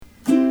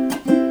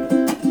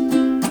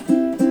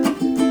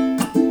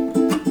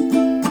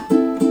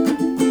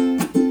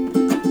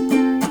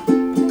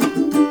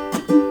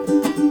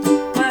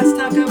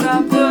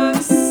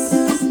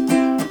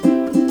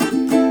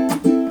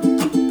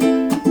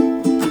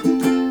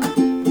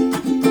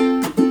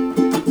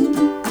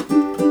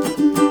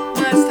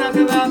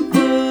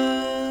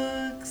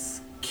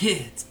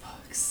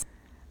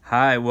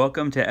Hi,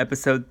 welcome to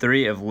episode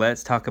 3 of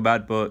Let's Talk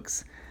About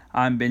Books.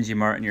 I'm Benji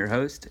Martin, your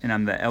host, and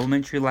I'm the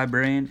elementary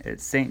librarian at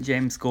St.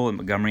 James School in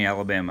Montgomery,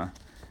 Alabama.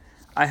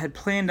 I had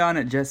planned on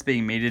it just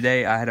being me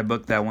today. I had a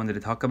book that I wanted to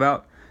talk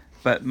about,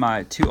 but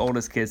my two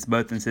oldest kids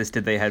both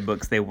insisted they had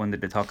books they wanted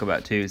to talk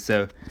about too,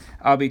 so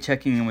I'll be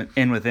checking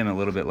in with them a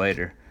little bit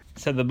later.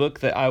 So the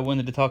book that I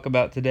wanted to talk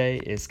about today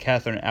is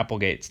Katherine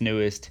Applegate's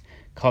newest,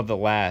 called The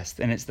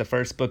Last, and it's the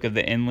first book of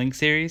the Endling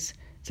series.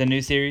 It's a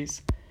new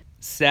series.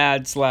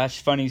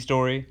 Sad/funny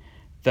story.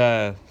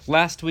 The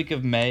last week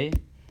of May,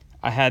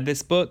 I had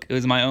this book. It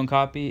was my own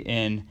copy,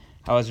 and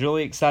I was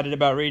really excited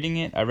about reading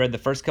it. I read the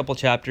first couple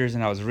chapters,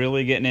 and I was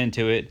really getting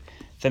into it.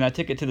 Then I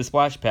took it to the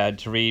splash pad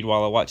to read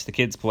while I watched the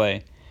kids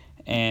play.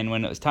 And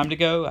when it was time to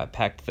go, I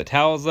packed the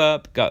towels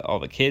up, got all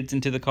the kids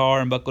into the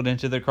car and buckled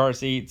into their car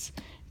seats,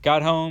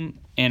 got home,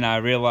 and I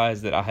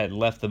realized that I had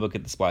left the book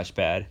at the splash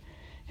pad,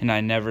 and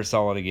I never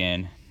saw it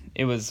again.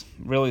 It was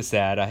really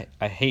sad.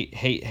 I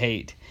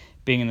hate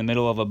being in the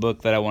middle of a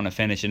book that I want to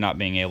finish and not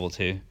being able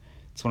to.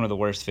 It's one of the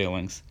worst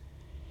feelings.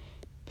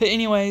 But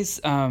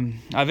anyways, I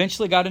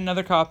eventually got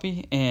another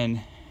copy, and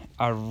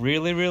I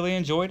really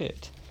enjoyed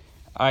it.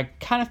 I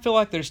kind of feel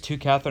like there's two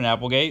Katherine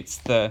Applegates.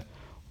 The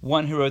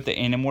one who wrote the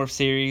Animorph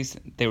series,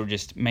 they were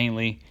just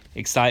mainly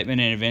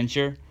excitement and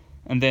adventure.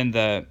 And then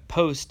the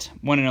post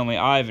one and only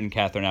Ivan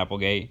Katherine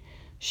Applegate,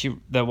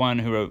 the one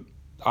who wrote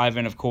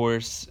Ivan, of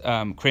course,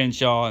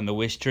 Crenshaw, and The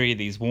Wish Tree,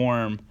 these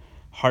warm,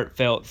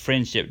 heartfelt,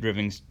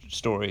 friendship-driven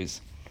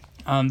stories.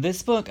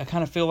 This book, I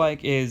kind of feel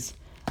like, is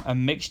a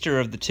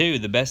mixture of the two,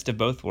 the best of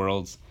both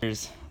worlds.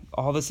 There's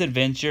all this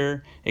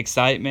adventure,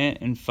 excitement,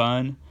 and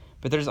fun,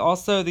 but there's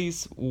also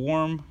these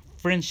warm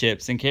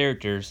friendships and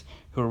characters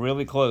who are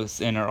really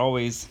close and are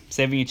always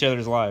saving each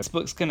other's lives. This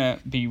book's gonna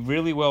be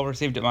really well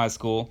received at my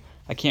school.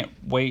 I can't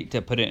wait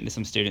to put it into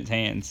some students'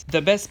 hands.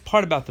 The best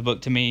part about the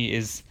book to me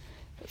is,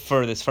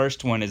 for this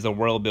first one, is the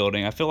world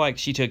building. I feel like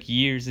she took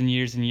years and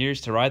years and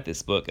years to write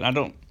this book, and I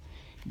don't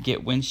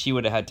get when she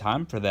would have had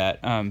time for that.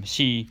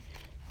 She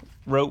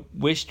wrote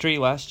Wish Tree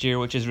last year,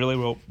 which is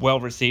really well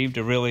received,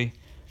 a really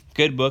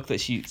good book that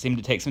she seemed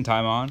to take some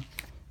time on,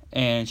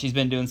 and she's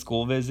been doing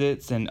school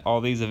visits and all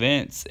these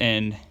events,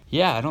 and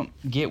yeah, I don't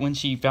get when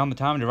she found the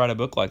time to write a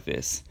book like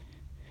this.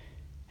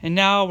 And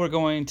now we're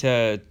going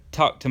to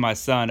talk to my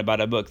son about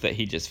a book that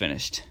he just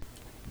finished.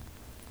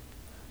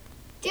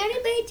 Johnny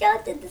B.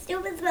 Jones and the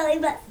Stupid Smelly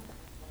Bus.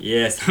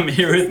 Yes, I'm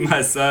here with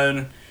my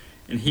son,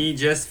 and he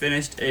just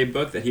finished a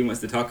book that he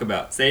wants to talk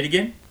about. Say it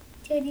again.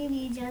 Johnny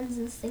B. Jones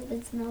and the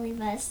Stupid Smelly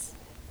Bus.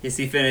 Yes,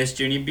 he finished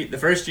the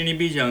first Junie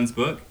B. Jones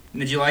book.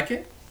 Did you like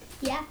it?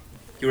 Yeah.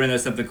 You want to know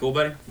something cool,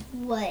 buddy?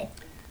 What?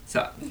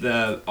 So,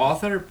 the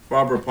author,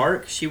 Barbara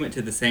Park, she went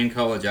to the same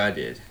college I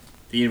did,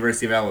 the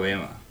University of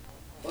Alabama.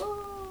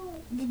 Oh,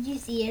 did you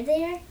see her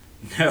there?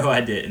 No,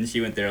 I didn't.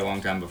 She went there a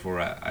long time before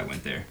I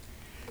went there.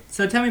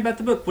 So tell me about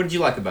the book. What did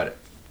you like about it?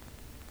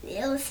 The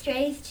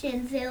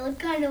illustrations, they look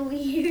kind of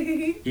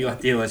weird. You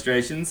like the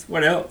illustrations?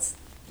 What else?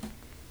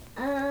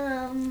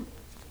 That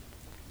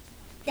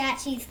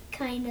she's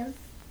kind of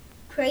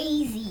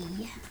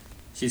crazy.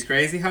 She's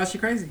crazy? How's she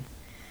crazy?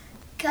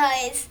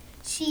 Because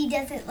she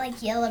doesn't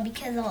like yellow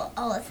because of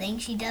all the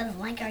things she doesn't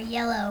like are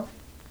yellow.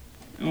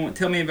 Oh,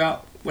 tell me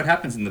about what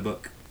happens in the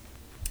book.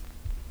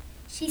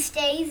 She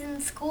stays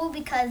in school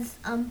because,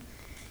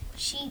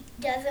 she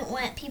doesn't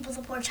want people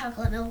to pour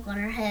chocolate milk on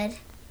her head.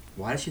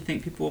 Why does she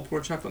think people will pour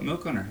chocolate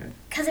milk on her head?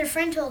 Because her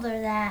friend told her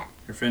that.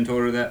 Her friend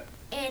told her that?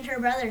 And her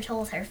brother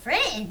told her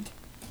friend.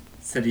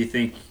 So do you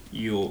think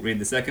you'll read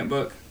the second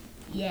book?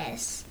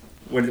 Yes.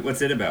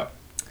 What's it about?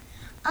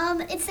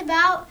 It's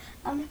about,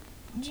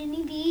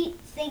 Junie B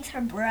thinks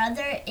her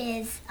brother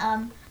is,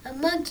 a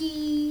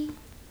monkey.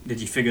 Did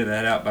you figure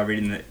that out by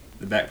reading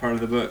the back part of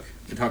the book?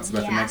 It talks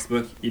about the next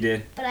book? You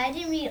did? But I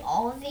didn't read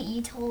all of it.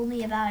 You told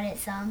me about it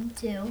some,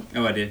 too.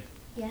 Oh, I did?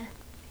 Yeah.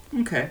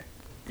 Okay.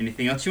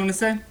 Anything else you want to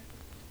say?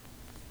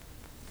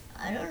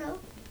 I don't know.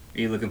 Are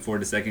you looking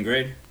forward to second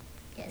grade?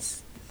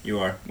 Yes. You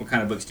are. What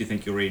kind of books do you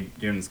think you'll read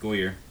during the school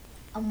year?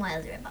 A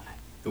Wild Robot.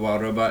 The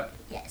Wild Robot?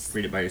 Yes.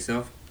 Read it by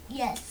yourself?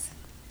 Yes.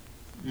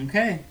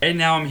 Okay. And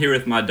now I'm here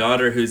with my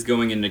daughter who's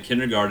going into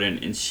kindergarten,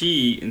 and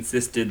she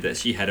insisted that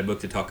she had a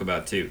book to talk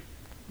about too.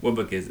 What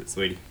book is it,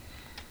 sweetie?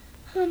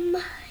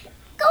 Go,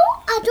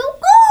 Otto,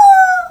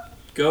 go!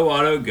 Go,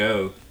 Otto,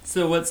 go.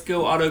 So what's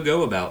Go, Otto,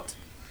 go about?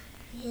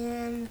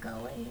 Him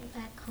going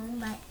back home,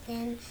 but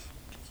then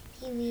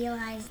he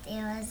realized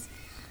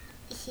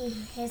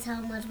his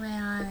home was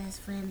where all his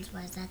friends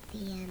was at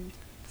the end.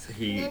 So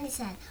And then he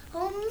said,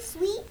 "Home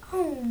sweet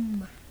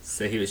home."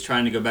 So he was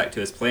trying to go back to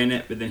his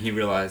planet, but then he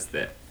realized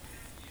that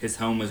his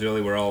home was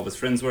really where all of his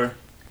friends were.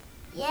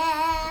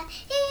 Yeah,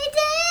 he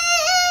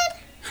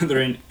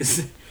did.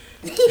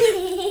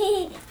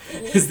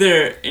 Is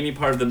there any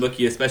part of the book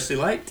you especially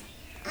liked?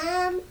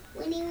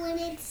 When he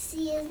wanted to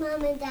see his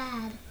mom and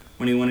dad.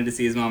 When he wanted to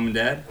see his mom and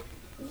dad?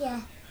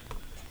 Yeah.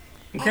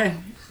 Okay.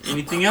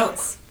 Anything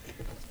else?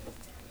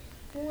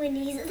 When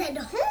he said,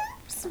 "Home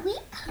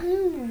sweet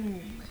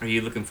home." Are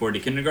you looking forward to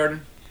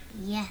kindergarten?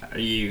 Yeah. Are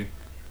you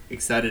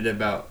Excited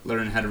about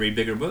learning how to read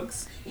bigger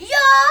books?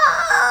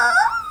 Yes!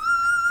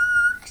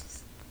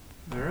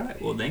 All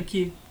right, well, thank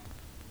you.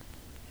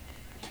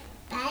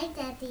 Bye,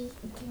 Daddy.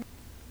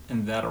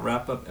 And that'll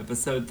wrap up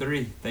episode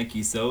 3. Thank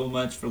you so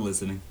much for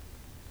listening.